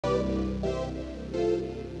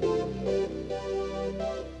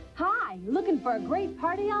for a great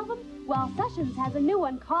party album? Well, Sessions has a new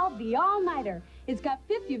one called The All-Nighter. It's got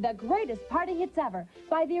 50 of the greatest party hits ever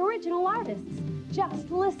by the original artists. Just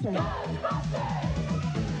listen.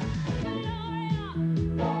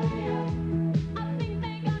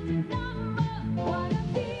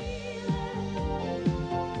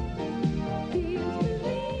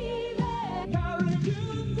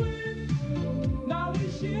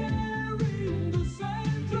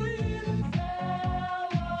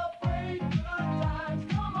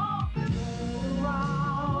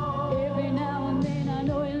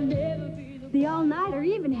 The All-Nighter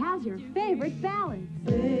even has your favorite ballads.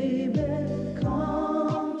 Baby,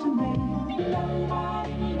 come to me.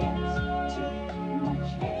 Nobody gets too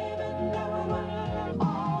much heaven,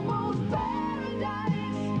 almost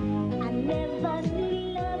paradise. I never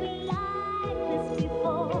knew love like this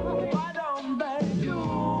before. Why don't they do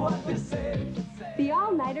what they say? The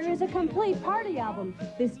All-Nighter is a complete party album.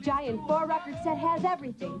 This giant 4-record set has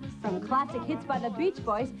everything, from classic hits by the Beach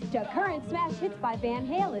Boys to current smash hits by Van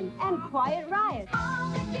Halen and Quiet Riot.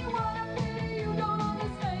 I'll make you wanna be, you don't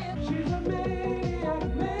understand. She's a maniac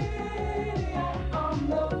on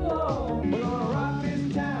the floor. We're gonna rock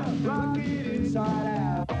this town, rock it inside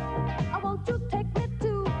out. I want you to take me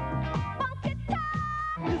to Funky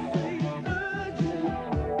Town. This ain't urgent,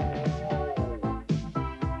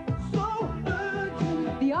 so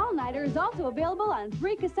urgent. The All-Nighter is also available on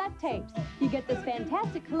 3 cassette tapes. You get this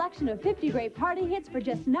fantastic collection of 50 great party hits for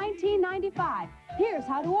just $19.95. Here's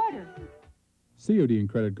how to order. COD and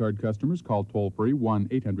credit card customers call toll-free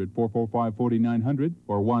 1-800-445-4900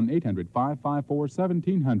 or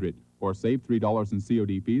 1-800-554-1700 or save $3 in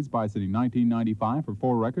COD fees by sending $19.95 for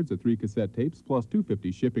 4 records of 3 cassette tapes plus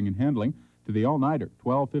 $2.50 shipping and handling to the All-Nighter,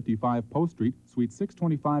 1255 Post Street, Suite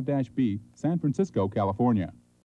 625-B, San Francisco, California.